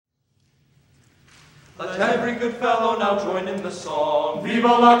Let every good fellow now join in the song. Vive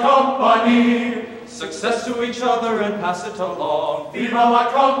la compagnie! Success to each other and pass it along. Vive la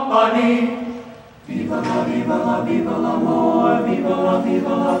compagnie! Vive la, vive la, vive l'amor, vive la, vive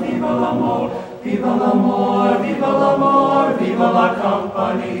la, vive l'amor, vive l'amor, vive l'amor, vive la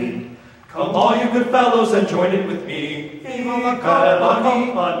compagnie. Come all you good fellows and join in with me. Vive la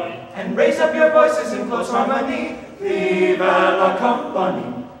compagnie! And raise up your voices in close harmony. Vive la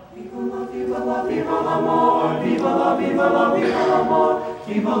compagnie! Vive la, vive l'amor, vive la, vive la, vive l'amor,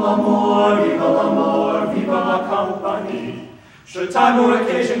 Vive l'amor, vive l'amor, vive la compagnie! Should time or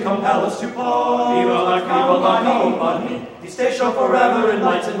occasion compel us to part, Vive la compagnie! These days shall forever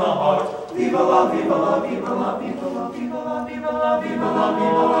enlighten the heart. vive la, vive la, vive la, vive la, vive la, vive la, vive Vive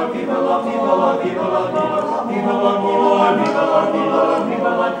l'amor, vive la, vive la, vive la, vive l'amor, vive la, vive la,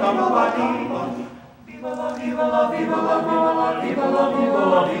 vive la compagnie! Vive la, vive la, vive la, vive la, vive la, vive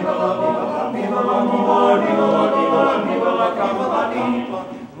la, vive la, Vive l'amor, vive la, vive la, vive la compagnie!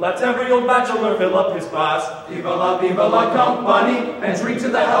 Let every old bachelor fill up his glass. Vive la compagnie! And drink to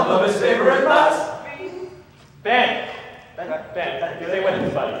the health of his favorite lass. Ben, stay with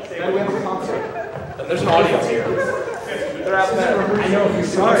us, buddy. Stay with us. And there's an audience here. They're out there. I know,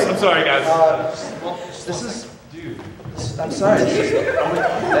 sorry. I'm sorry, guys. This is, dude. I'm sorry. I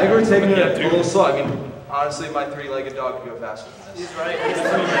think we're taking it a little slow. I mean, honestly, my three-legged dog could go faster than this. He's right. He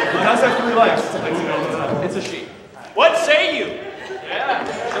does have 3 legs. It's a sheep. What say you? Yeah.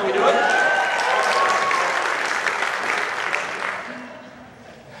 Shall we do it?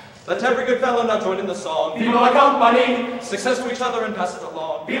 Let every good fellow now join in the song. Vive la compagnie! Success to each other and pass it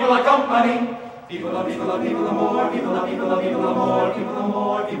along. Vive la compagnie! Vive la, vive la, vive l'amor, vive la, vive la, vive l'amor, vive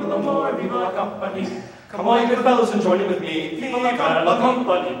l'amor, vive l'amor, vive la compagnie! Come all you good fellows and join in with me. Vive la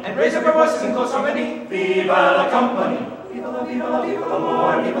compagnie! And raise up your voices in close harmony. Vive la compagnie! vive la, vive la, vive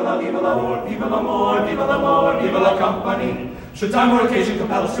l'amor, vive la, vive l'amor, vive l'amor, vive l'amor, vive la compagnie! Should time or occasion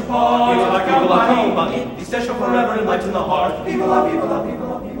compel us to part, Vive la compagnie! These days shall forever enlighten the heart. Vive la, vive la, vive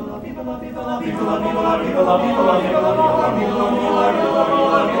la, vive la, vive la, vive la, Vive la, vive la, vive la, vive la, vive la, vive la, vive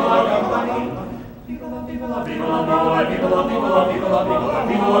la, vive la compagnie! vive la, vive la, Vive l'amor, vive la, vive la, vive la,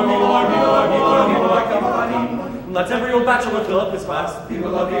 vive la, vive la, vive la, vive la, vive la compagnie! Let every old bachelor fill up his glass. Vive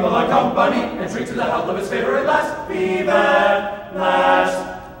la compagnie! And drink to the health of his favorite lass. Vive last!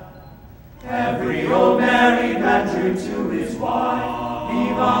 Every old married man drink to his wife.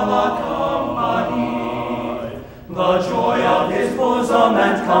 Vive la compagnie! The joy of his bosom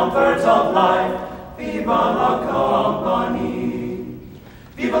and comfort of life. Vive la compagnie!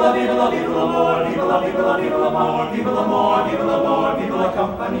 Vive la, vive la, vive l'amor, vive la, vive la, vive l'amor, vive l'amor, vive l'amor, vive la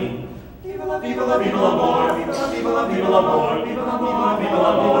compagnie! Vive la, vive la, vive l'amor, vive la, vive la, vive l'amor, vive l'amor, vive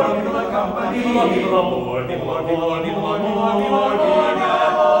l'amor, vive la compagnie! Vive la, vive l'amor, vive l'amor, vive l'amor, vive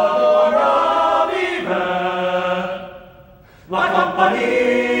l'amor, vive la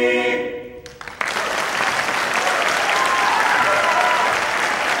compagnie!